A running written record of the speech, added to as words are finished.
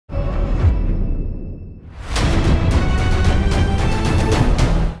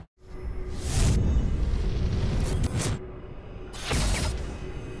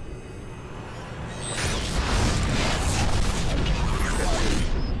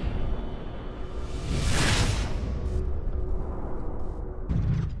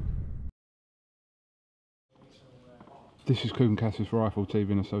This is KUGAN CASSIUS Rifle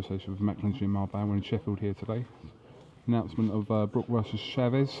TV in association with Macklin Gym Marbella. We're in Sheffield here today. Announcement of Brook versus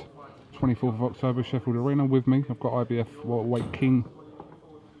Chavez, 24th of October, Sheffield Arena. With me, I've got IBF welterweight king,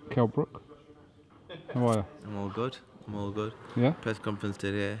 KELL BROOK. How are you? I'm all good. I'm all good. Yeah? Press conference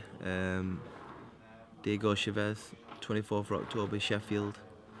today. Diego Chavez, 24th of October, Sheffield.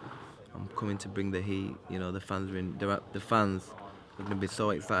 I'm coming to bring the heat. You know, the fans are in. The fans are going to be so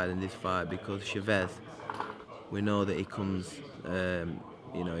excited in this fight because Chavez, we know that he comes.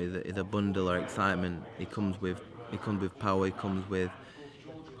 You know, is a bundle of excitement. He comes with power. He comes with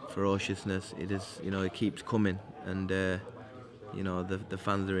ferociousness. It is, you know, it keeps coming, and you know, the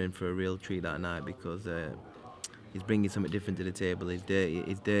fans are in for a real treat that night because he's bringing something different to the table. He's dirty.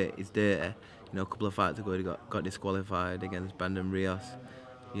 He's dirty. You know, a couple of fights ago he got disqualified against Brandon Rios.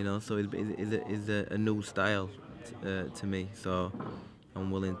 You know, so it's a new style to me. So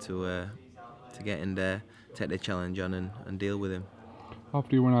I'm willing to get in there, take the challenge on, and deal with him.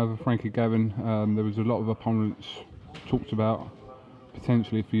 After you went over Frankie Gavin, there was a lot of opponents talked about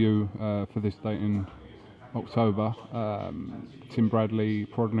potentially for you for this date in October. Tim Bradley,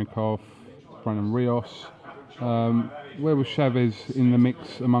 Prodnikov, Brandon Rios. Where was Chavez in the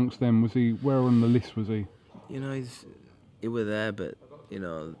mix amongst them? Was he, where on the list was he? You know, he was there, but you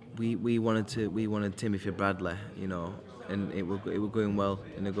know, we wanted Timothy Bradley, you know, and it was going well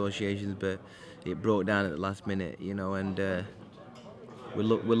in negotiations, but it broke down at the last minute, you know, and we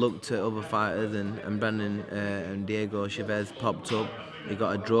looked at other fighters, and Brandon and Diego Chavez popped up. He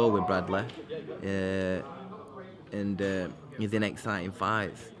got a draw with Bradley, and he's in exciting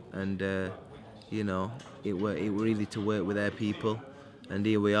fights, and you know, it were easy to work with their people, and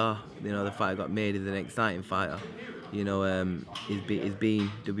here we are. You know, the fight got made. He's an exciting fighter. You know, he's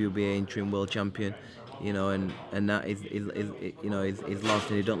been WBA interim world champion. You know, and that is you know, he's lost,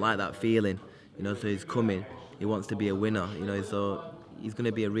 and he don't like that feeling. You know, so he's coming. He wants to be a winner. You know, so he's going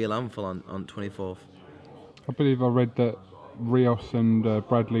to be a real handful on 24th. I believe I read that Rios and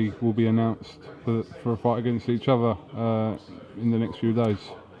Bradley will be announced for a fight against each other in the next few days.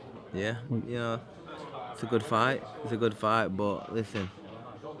 Yeah, you know, it's a good fight. It's a good fight, but listen,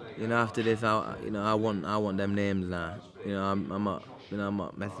 you know, after this, I want them names now. You know, I'm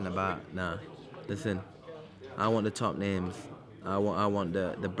not messing about now. Listen, I want the top names. I want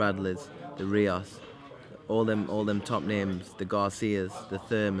the Bradleys, the Rios, all them top names, the Garcias, the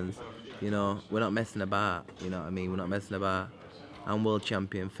Thurmans. You know, we're not messing about. You know what I mean? We're not messing about. I'm world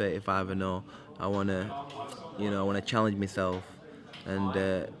champion, 35-0. I wanna challenge myself,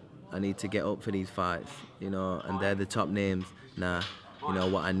 and I need to get up for these fights. You know, and they're the top names. Nah, you know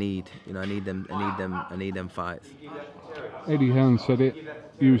what I need. You know, I need them fights. Eddie Hearn said it.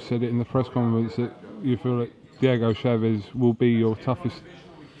 You said it in the press conference that you feel that Diego Chavez will be your toughest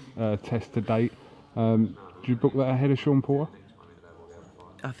test to date. Do you book that ahead of Sean Porter?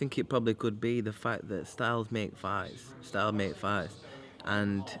 I think it probably could be the fact that styles make fights. Style make fights,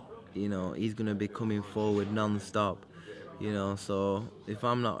 and you know, he's gonna be coming forward non-stop. You know, so if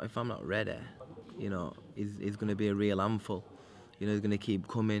I'm not ready, you know, he's gonna be a real handful. You know, he's gonna keep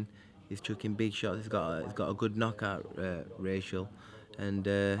coming. He's chucking big shots. He's got a good knockout ratio, and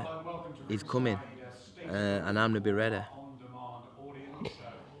he's coming, and I'm gonna be ready.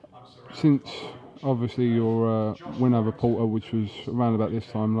 Since obviously your win over Porter, which was around about this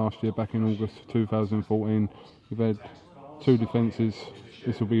time last year, back in August 2014, you've had 2 defences.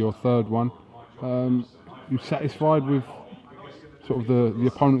 This will be your 3rd one. You satisfied with sort of the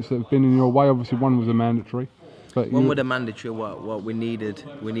opponents that have been in your way? Obviously, one was a mandatory. But one was a mandatory. What we needed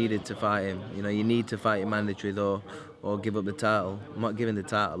to fight him. You know, you need to fight your mandatories or give up the title. I'm not giving the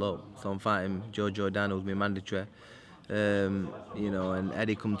title up, so I'm fighting Joe Giordano, who's my mandatory. You know, and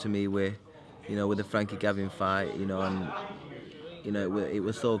Eddie come to me with, you know, with the Frankie Gavin fight, you know, and you know, it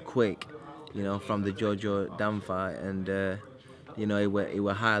was so quick, you know, from the Joe Giordano fight, and you know, he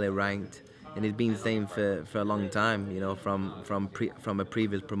were highly ranked, and he's been the same for a long time, you know, from a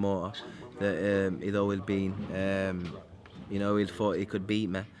previous promoter that he's always been, you know, he thought he could beat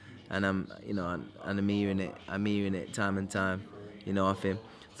me, and you know, and I'm hearing it time and time, you know, off him.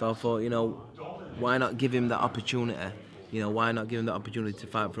 So I thought, you know, why not give him the opportunity? You know, why not give him the opportunity to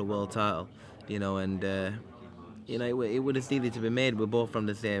fight for a world title? You know, and you know, it would have needed to be made. We're both from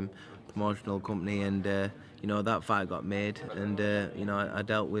the same promotional company, and you know, that fight got made, and you know, I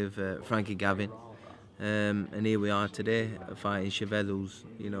dealt with Frankie Gavin, and here we are today fighting Chavez, who's,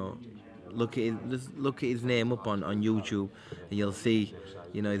 you know, just look at his name up on YouTube, and you'll see,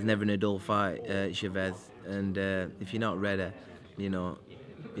 you know, he's never in a dull fight, Chavez, and if you're not ready, you know,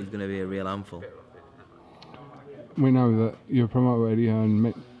 he's going to be a real handful. We know that your promoter Eddie Hearn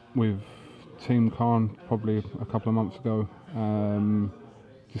met with Team Khan probably a couple of months ago,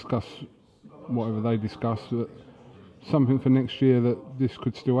 discuss whatever they discussed. Something for next year that this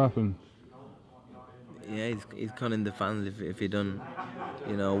could still happen. Yeah, he's conning the fans if he done.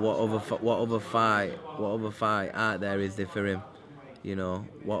 You know, what other fight out there is there for him? You know,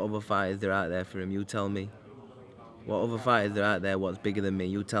 what other fight is there out there for him? You tell me. What other fight is there out there what's bigger than me?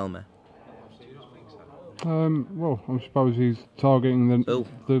 You tell me. Well, I suppose he's targeting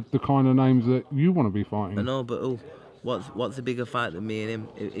the kind of names that you want to be fighting. I know, but what's a bigger fight than me and him?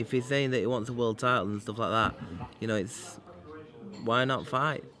 If he's saying that he wants a world title and stuff like that, you know, it's why not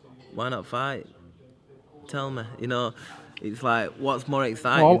fight? Why not fight? Tell me. You know, it's like what's more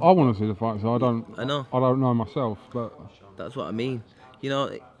exciting? Well, I want to see the fight, so I don't. I know. I don't know myself, but that's what I mean. You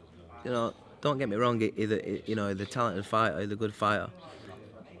know. Don't get me wrong. He's a talented fighter. He's a good fighter.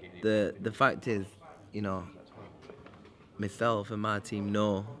 The fact is, you know, myself and my team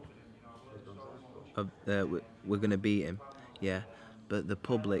know we're gonna beat him, yeah. But the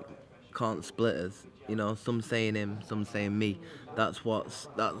public can't split us. You know, some saying him, some saying me. That's what's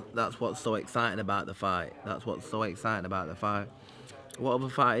so exciting about the fight. That's what's so exciting about the fight. What other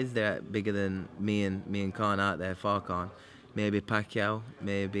fight is there bigger than me and Khan out there? Khan, maybe Pacquiao,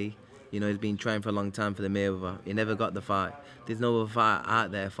 maybe. You know, he's been trying for a long time for the Mayweather. He never got the fight. There's no other fight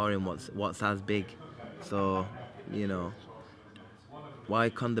out there for him what's as big. So, you know, why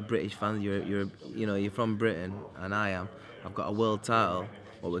can't the British fans? You're from Britain, and I am. I've got a world title,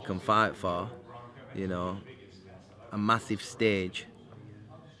 what we can fight for. You know, a massive stage.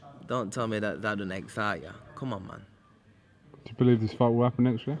 Don't tell me that doesn't excite you. Come on, man. Do you believe this fight will happen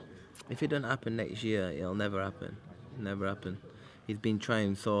next year? If it doesn't happen next year, it'll never happen. Never happen. He's been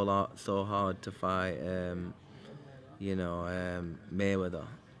trying so hard to fight, Mayweather.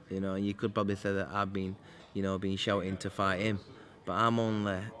 You know, you could probably say that I've been, been shouting to fight him, but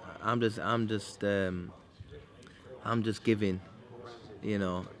I'm just giving. You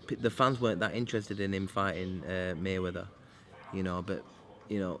know, the fans weren't that interested in him fighting Mayweather. You know, but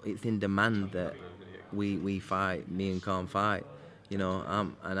it's in demand that we fight. Me and Khan fight. You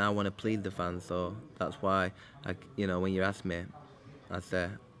know, and I want to please the fans, so that's why when you ask me, I say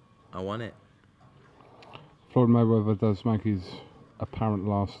I want it. Floyd Mayweather does make his apparent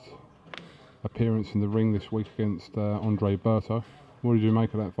last appearance in the ring this week against Andre Berto. What did you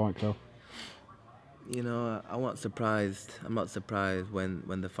make of that fight, Kel? You know, I'm not surprised. I'm not surprised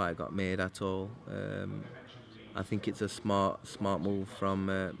when the fight got made at all. I think it's a smart move from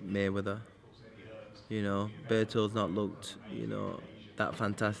Mayweather. You know, Berto's not looked, that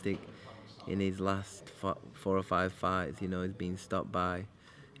fantastic in his last 4 or 5 fights. You know, he's been stopped by,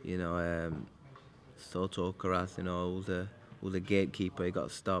 Soto Carras, who's a gatekeeper. He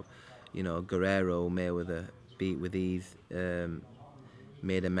got stopped. You know, Guerrero, Mayweather beat with ease,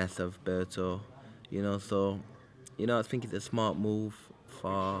 made a mess of Berto. You know, so, I think it's a smart move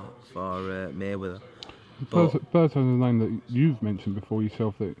for Mayweather. Berto's a name that you've mentioned before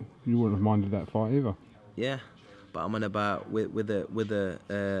yourself that you wouldn't have minded that fight either. Yeah, but I'm on about with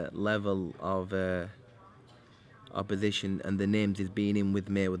a level of opposition and the names he's been in with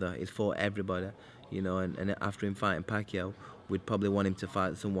Mayweather. He's fought everybody, and after him fighting Pacquiao, we'd probably want him to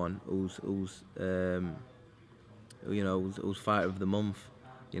fight someone who's fighter of the month.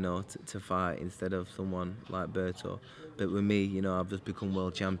 To fight instead of someone like Berto. But with me, I've just become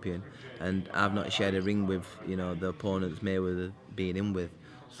world champion, and I've not shared a ring with, the opponents Mayweather being in with.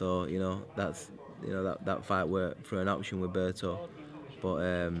 So, that's, that fight worked for an option with Berto.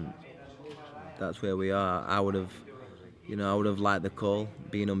 But that's where we are. I would have liked the call,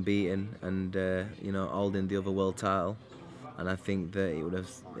 being unbeaten, and holding the other world title. And I think that it would have,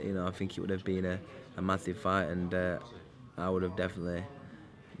 been a massive fight, and I would have definitely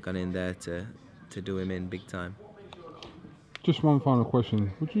gone in there to do him in big time. Just one final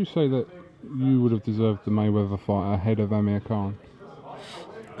question. Would you say that you would have deserved the Mayweather fight ahead of Amir Khan?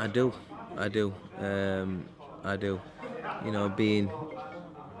 I do. You know, being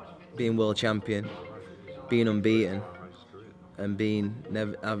world champion, being unbeaten, and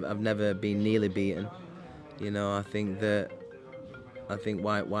I've never been nearly beaten. I think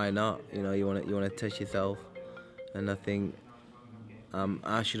why not? You want to test yourself, and I think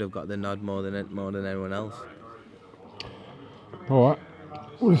I should have got the nod more than anyone else. All right.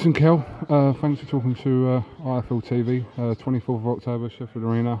 Well, listen, Kel, thanks for talking to IFL TV. 24th of October, Sheffield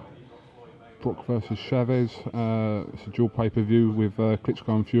Arena. Brook versus Chavez. It's a dual pay-per-view with Klitschko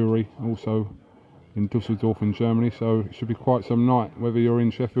and Fury, also in Dusseldorf in Germany. So it should be quite some night, whether you're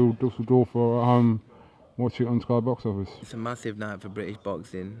in Sheffield, Dusseldorf, or at home. Watch it on Sky Box Office. It's a massive night for British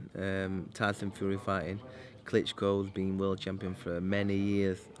boxing. Tyson Fury fighting Klitschko's been world champion for many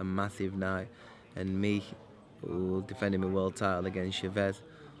years, a massive night, and me, who defended my world title against CHAVEZ,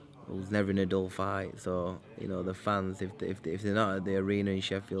 who's never in a dull fight. So you know the fans, if they're not at the arena in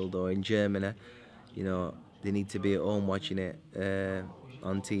Sheffield or in Germany, you know they need to be at home watching it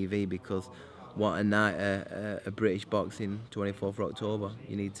on TV, because what a night, a British boxing, 24th of October.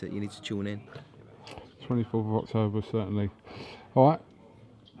 You need to tune in. 24th of October, certainly. All right.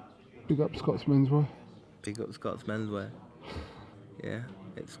 Big up Scott's Menswear. Big up Scott's Menswear. Yeah,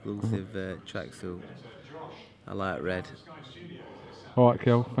 exclusive tracksuit. I like red. All right,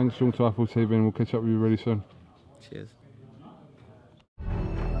 Kel. Thanks for joining to Apple TV, and we'll catch up with you really soon. Cheers.